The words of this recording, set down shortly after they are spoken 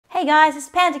Hey guys, it's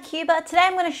Panda Quber. Today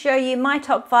I'm going to show you my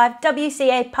top 5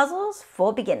 WCA puzzles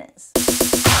for beginners.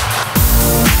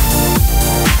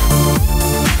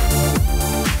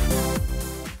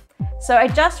 So I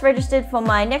just registered for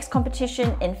my next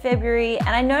competition in February and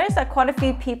I noticed that quite a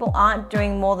few people aren't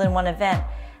doing more than one event.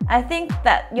 I think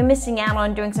that you're missing out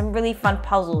on doing some really fun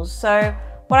puzzles. So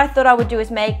what I thought I would do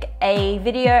is make a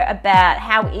video about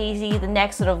how easy the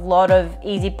next sort of lot of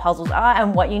easy puzzles are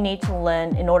and what you need to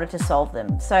learn in order to solve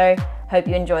them. So hope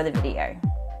you enjoy the video.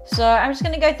 So I'm just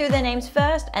going to go through their names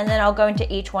first and then I'll go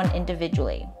into each one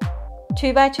individually.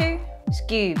 2x2,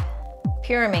 SKEWB,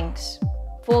 PYRAMINX,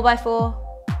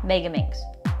 4x4, Megaminx.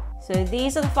 So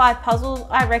these are the 5 puzzles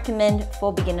I recommend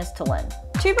for beginners to learn.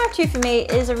 2x2 for me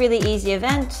is a really easy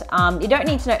event. You don't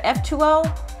need to know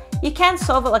F2L. You can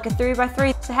solve it like a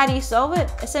 3x3. So how do you solve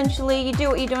it? Essentially, you do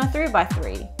what you do on a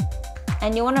 3x3.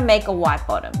 And you want to make a white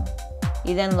bottom.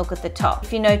 You then look at the top.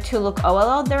 If you know to look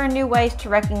OLL, there are new ways to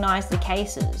recognize the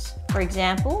cases. For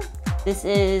example, this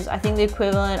is, I think, the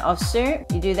equivalent of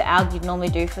SKEW. You do the alg you'd normally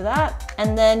do for that.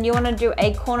 And then you want to do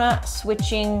a corner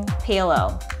switching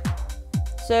PLL.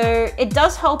 So it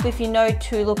does help if you know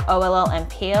to look OLL and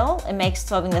PL. It makes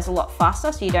solving this a lot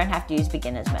faster so you don't have to use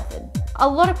beginner's method. A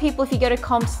lot of people, if you go to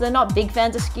comps, they're not big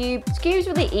fans of SKEW. SKEW is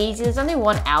really easy. There's only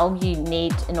one alg you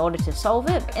need in order to solve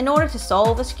it. In order to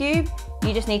solve a SKEW,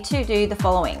 you just need to do the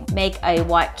following. Make a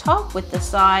white top with the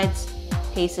sides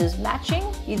pieces matching.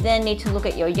 You then need to look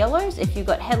at your yellows. If you've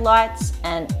got headlights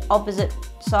and opposite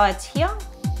sides here,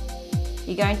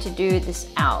 you're going to do this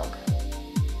alg.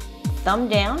 Thumb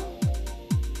down,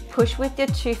 push with your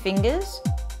 2 fingers,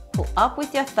 pull up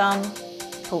with your thumb,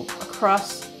 pull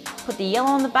across, put the yellow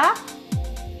on the back,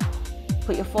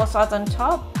 put your 4 sides on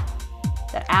top,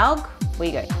 that alg, where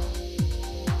you go.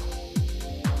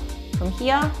 From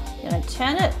here, you're going to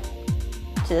turn it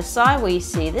to the side where you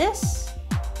see this,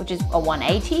 which is a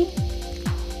 180.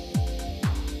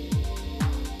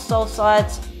 Solve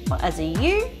sides as a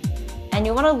U, and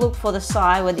you want to look for the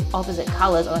side where the opposite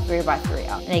colors on a 3x3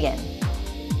 are. And again,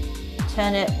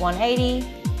 turn it 180,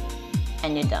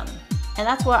 and you're done. And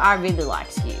that's why I really like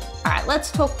Skew. All right,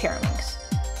 let's talk PYRAMINX.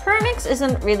 PYRAMINX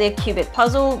isn't really a cubic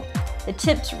puzzle. The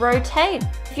tips rotate.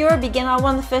 If you're a beginner,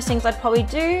 one of the first things I'd probably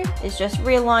do is just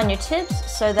realign your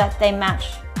tips so that they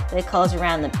match the colors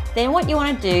around them. Then what you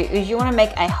want to do is you want to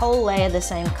make a whole layer the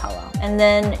same color. And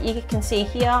then you can see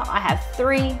here, I have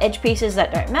 3 edge pieces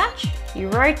that don't match. You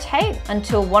rotate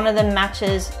until one of them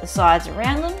matches the sides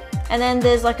around them. And then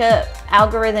there's like a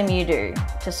algorithm you do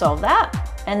to solve that.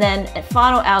 And then a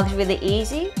final alg is really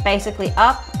easy. Basically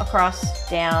up, across,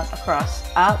 down, across,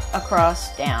 up,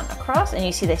 across, down, across. And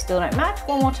you see they still don't match.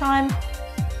 One more time.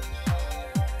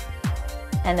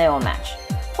 And they all match.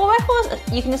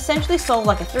 4x4s, you can essentially solve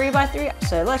like a 3x3.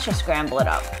 So let's just scramble it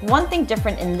up. One thing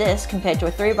different in this compared to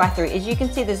a 3x3 is you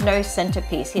can see there's no center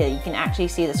piece here. You can actually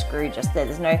see the screw just there.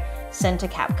 There's no center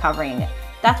cap covering it.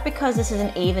 That's because this is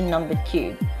an even numbered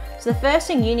cube. So the first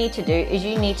thing you need to do is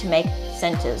you need to make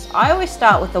centers. I always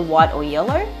start with the white or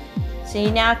yellow. So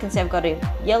you now can see I've got a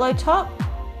yellow top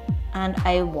and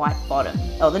a white bottom.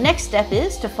 Oh, the next step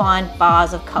is to find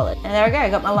bars of color. And there we go, I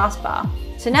got my last bar.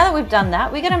 So now that we've done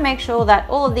that, we're gonna make sure that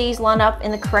all of these line up in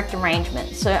the correct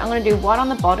arrangement. So I'm gonna do white on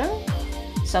the bottom.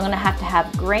 So I'm gonna have to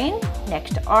have green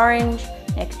next to orange,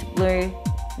 next to blue,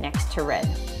 next to red.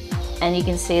 And you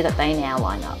can see that they now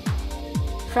line up.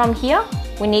 From here,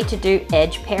 we need to do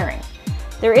edge pairing.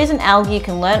 There is an alg you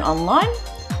can learn online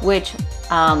which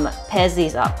pairs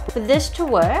these up. For this to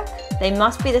work, they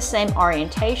must be the same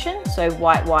orientation, so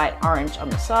white, white, orange on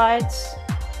the sides.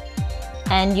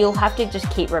 And you'll have to just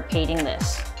keep repeating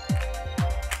this.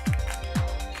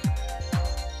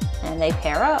 And they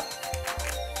pair up.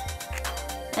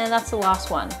 And that's the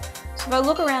last one. So if I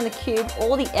look around the cube,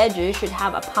 all the edges should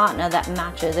have a partner that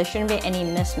matches. There shouldn't be any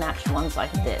mismatched ones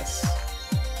like this.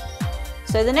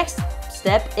 So the next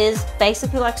step is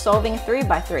basically like solving a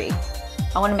 3x3.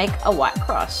 I want to make a white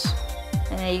cross.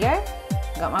 And there you go.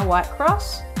 Got my white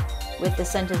cross with the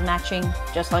centers matching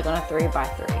just like on a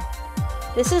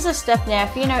 3x3. This is a step now.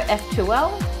 If you know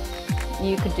F2L,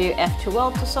 you could do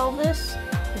F2L to solve this.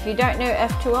 If you don't know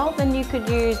F2L, then you could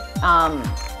use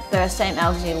the same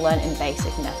algebra you learn in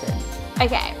basic method.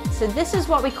 Okay, so this is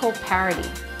what we call parity.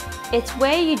 It's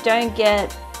where you don't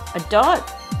get a dot,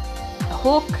 a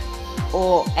hook,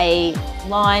 or a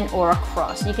line or a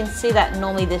cross. You can see that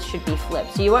normally this should be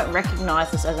flipped. So you won't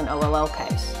recognize this as an OLL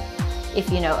case if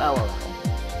you know OLL.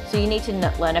 So you need to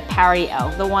learn a parity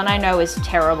alg. The one I know is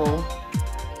terrible.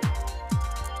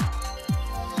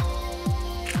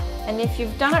 And if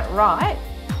you've done it right,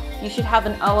 you should have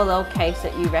an OLL case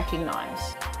that you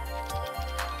recognize.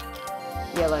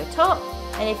 yellow top,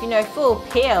 and if you know full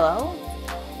parallel,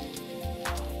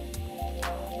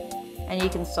 and you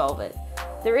can solve it.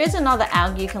 There is another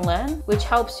algorithm you can learn, which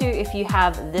helps you if you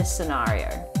have this scenario,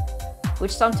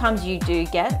 which sometimes you do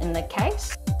get in the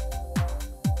case.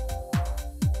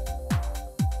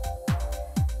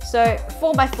 So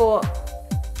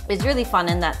 4x4 is really fun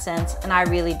in that sense, and I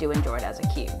really do enjoy it as a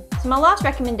cube. So my last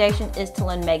recommendation is to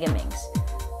learn Megaminx.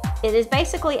 It is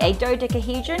basically a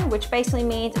dodecahedron, which basically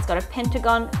means it's got a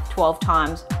pentagon 12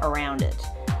 times around it.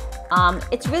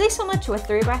 It's really similar to a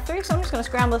 3x3, so I'm just going to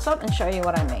scramble this up and show you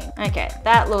what I mean. Okay,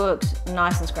 that looks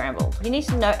nice and scrambled. You need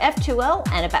to know F2L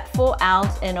and about 4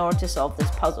 algs in order to solve this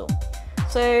puzzle.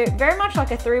 So very much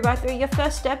like a 3x3, your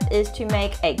first step is to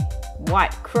make a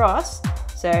white cross.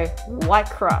 So white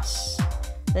cross.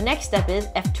 The next step is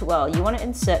F2L. You want to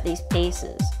insert these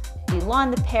pieces. You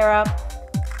line the pair up,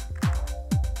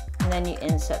 and then you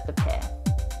insert the pair.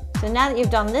 So now that you've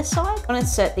done this side, you want to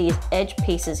insert these edge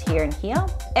pieces here and here.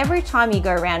 Every time you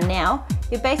go around now,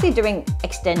 you're basically doing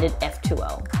extended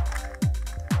F2L.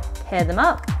 Pair them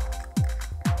up,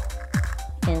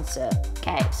 insert.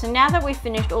 Okay, so now that we've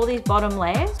finished all these bottom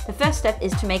layers, the first step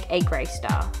is to make a grey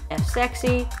star. F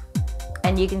sexy,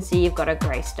 and you can see you've got a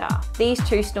grey star. These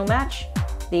two still match,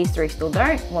 these three still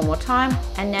don't. One more time,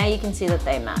 and now you can see that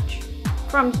they match.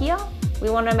 From here, we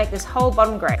want to make this whole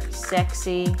bottom grey.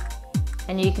 Sexy.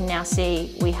 And you can now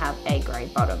see we have a grey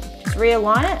bottom. Just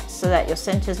realign it so that your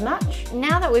centers match.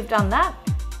 Now that we've done that,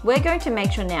 we're going to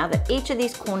make sure now that each of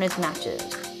these corners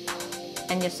matches,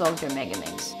 and you've solved your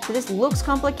Megaminx. So this looks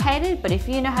complicated, but if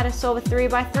you know how to solve a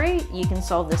 3x3, you can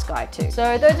solve this guy too.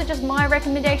 So those are just my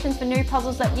recommendations for new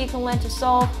puzzles that you can learn to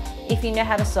solve if you know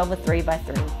how to solve a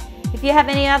 3x3. If you have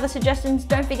any other suggestions,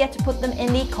 don't forget to put them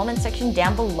in the comment section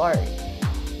down below.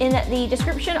 In the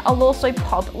description, I'll also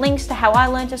pop links to how I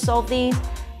learned to solve these,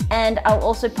 and I'll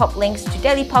also pop links to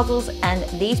daily puzzles and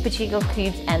these particular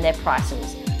cubes and their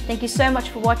prices. Thank you so much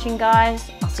for watching,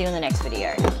 guys. I'll see you in the next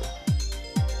video.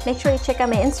 Make sure you check out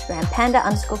my Instagram,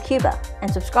 Panda_Quber,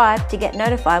 and subscribe to get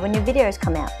notified when new videos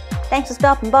come out. Thanks for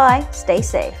stopping by. Stay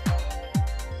safe.